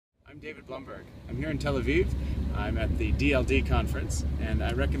I'm David Blumberg. I'm here in Tel Aviv. I'm at the DLD conference, and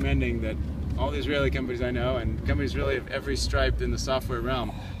I'm recommending that all the Israeli companies I know, and companies really of every stripe in the software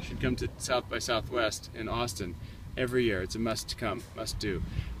realm, should come to South by Southwest in Austin every year. It's a must come, must do.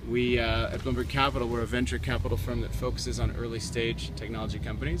 We at Blumberg Capital, we're a venture capital firm that focuses on early stage technology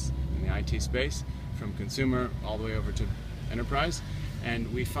companies in the IT space, from consumer all the way over to enterprise.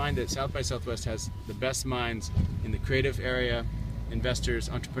 And we find that South by Southwest has the best minds in the creative area, investors,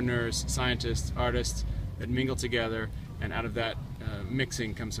 entrepreneurs, scientists, artists that mingle together, and out of that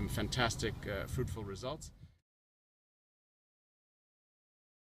mixing comes some fantastic, fruitful results.